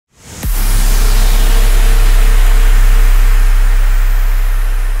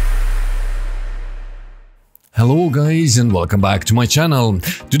Hello guys and welcome back to my channel.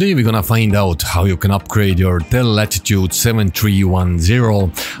 Today we're gonna find out how you can upgrade your Dell Latitude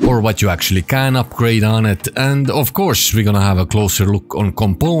 7310 or what you actually can upgrade on it, and of course we're gonna have a closer look on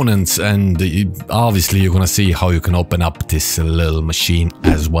components, and obviously you're gonna see how you can open up this little machine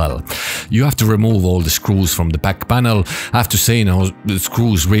as well. You have to remove all the screws from the back panel. I have to say now, the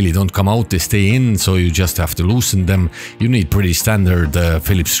screws really don't come out, they stay in, so you just have to loosen them. You need pretty standard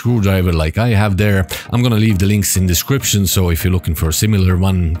Phillips screwdriver like I have there. I'm gonna leave the links in description, so if you're looking for a similar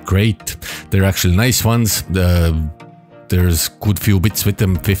one, great. They're actually nice ones. There's good few bits with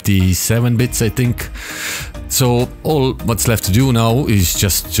them, 57 bits I think. So all what's left to do now is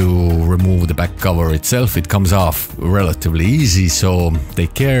just to remove the back cover itself. It comes off relatively easy, so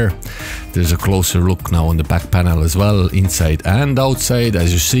take care. There's a closer look now on the back panel as well, inside and outside.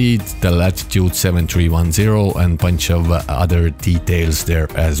 As you see, the Latitude 7310 and a bunch of other details there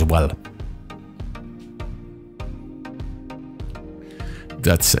as well.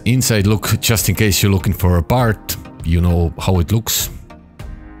 That's inside look, just in case you're looking for a part, you know how it looks.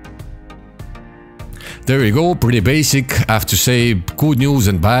 There you go, pretty basic. I have to say, good news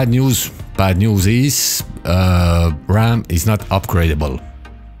and bad news. Bad news is RAM is not upgradable.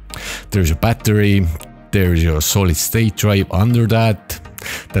 There's a battery, there's your solid state drive under that.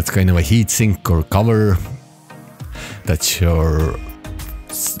 That's kind of a heatsink or cover. That's your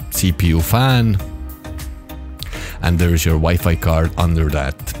CPU fan. And there's your Wi-Fi card under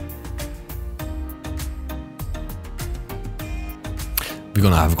that. We're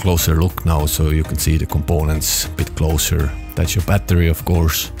gonna have a closer look now so you can see the components a bit closer. That's your battery, of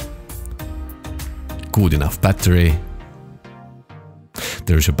course. Good enough battery.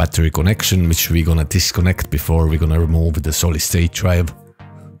 There's a battery connection which we're gonna disconnect before we're gonna remove the solid state drive.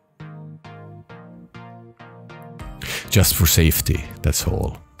 Just for safety, that's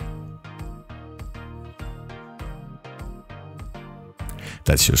all.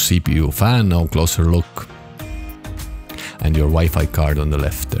 That's your CPU fan, now closer look. And your Wi-Fi card on the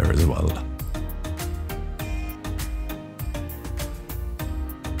left there as well.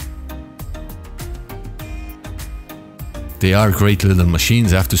 They are great little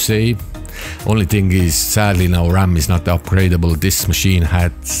machines, I have to say. Only thing is, sadly now RAM is not upgradable. This machine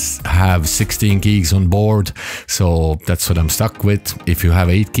have 16 gigs on board, so that's what I'm stuck with. If you have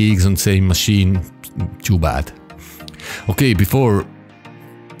 8 gigs on the same machine, too bad. Okay, before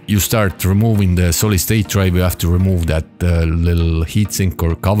you start removing the solid state drive, you have to remove that little heatsink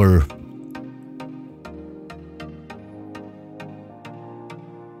or cover.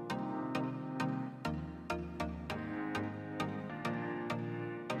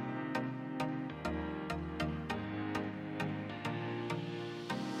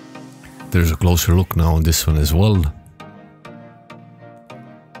 There's a closer look now on this one as well.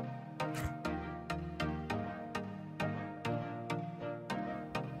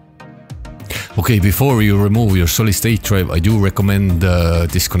 Okay, before you remove your solid state drive, I do recommend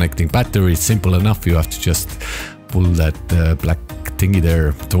disconnecting battery. It's simple enough. You have to just pull that black thingy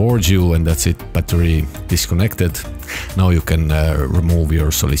there towards you, and that's it. Battery disconnected. Now you can remove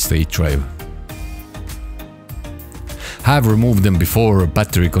your solid state drive. Have removed them before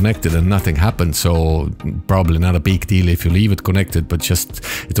battery connected and nothing happened, so probably not a big deal if you leave it connected, but just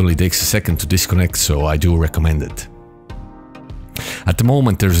it only takes a second to disconnect, so I do recommend it. At the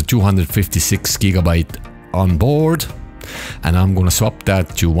moment there's a 256 gigabyte on board, and I'm gonna swap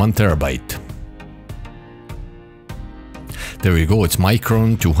that to 1 terabyte. There you go, it's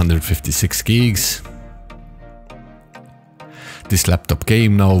Micron, 256 gigs. This laptop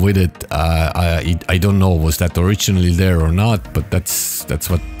came now with it. I don't know was that originally there or not, but that's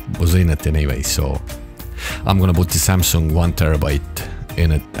what was in it anyway. So I'm gonna put the Samsung 1 terabyte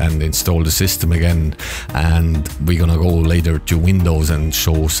in it and install the system again, and we're gonna go later to Windows and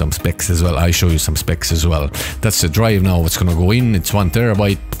show some specs as well. I show you some specs as well. That's the drive now, what's gonna go in. It's 1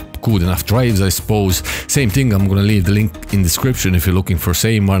 terabyte, good enough drives I suppose. Same thing, I'm gonna leave the link in description if you're looking for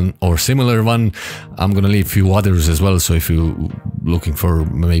same one or similar one. I'm gonna leave a few others as well, so if you're looking for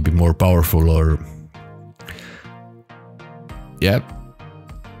maybe more powerful or... yeah.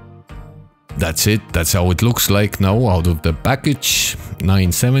 That's it, that's how it looks like now out of the package.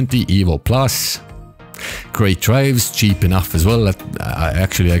 970 Evo Plus. Great drives, cheap enough as well.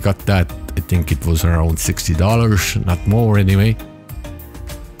 Actually I got that, I think it was around $60, not more anyway.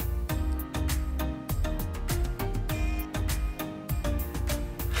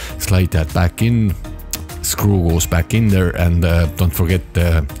 Slide that back in, screw goes back in there, and don't forget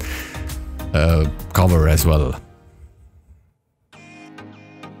the cover as well.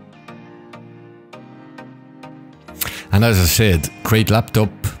 And as I said, great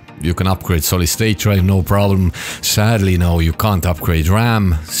laptop, you can upgrade solid state drive, no problem. Sadly now you can't upgrade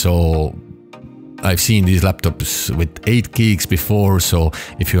RAM, so I've seen these laptops with 8 gigs before, so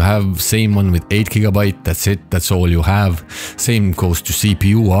if you have same one with 8 GB, that's it, that's all you have. Same goes to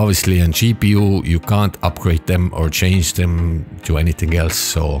CPU obviously, and GPU, you can't upgrade them or change them to anything else,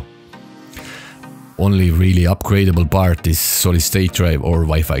 so only really upgradable part is solid state drive or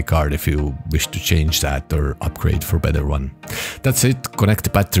Wi-Fi card if you wish to change that or upgrade for better one. That's it, connect the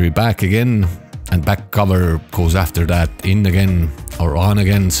battery back again, and back cover goes after that in again or on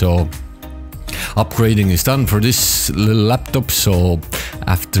again, so upgrading is done for this little laptop. So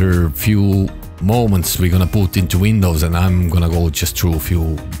after a few moments we're gonna boot into Windows, and I'm gonna go just through a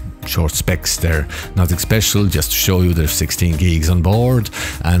few short specs there, nothing special, just to show you there's 16 gigs on board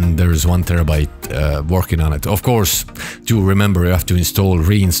and there's 1 TB working on it. Of course, do remember you have to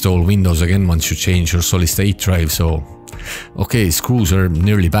reinstall Windows again once you change your solid state drive. So okay, screws are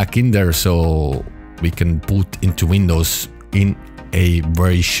nearly back in there, so we can boot into Windows in a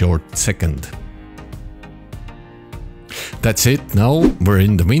very short second. That's it, now we're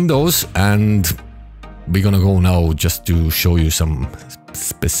in the Windows, and we're gonna go now just to show you some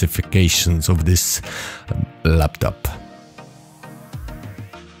specifications of this laptop.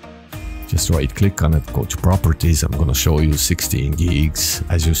 Just right click on it, go to properties. I'm gonna show you 16 gigs,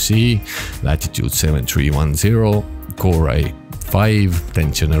 as you see, Latitude 7310, Core i5,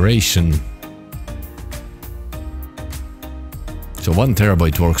 10th generation. So 1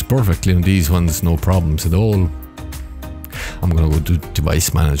 TB works perfectly on these ones, no problems at all. I'm gonna go to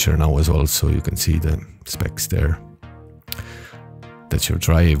device manager now as well, so you can see the specs there. That's your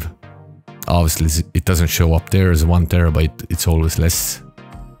drive. Obviously it doesn't show up there as 1 TB, it's always less.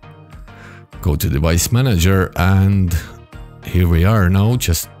 Go to device manager, and here we are now,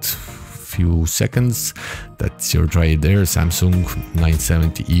 just few seconds. That's your drive there, Samsung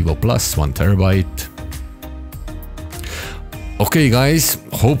 970 Evo Plus, 1 TB. Okay guys,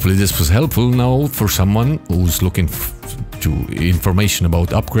 hopefully this was helpful now for someone who's looking to information about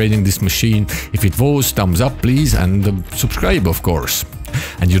upgrading this machine. If it was, thumbs up please, and subscribe of course.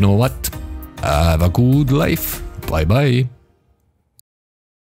 And you know what? Have a good life. Bye bye.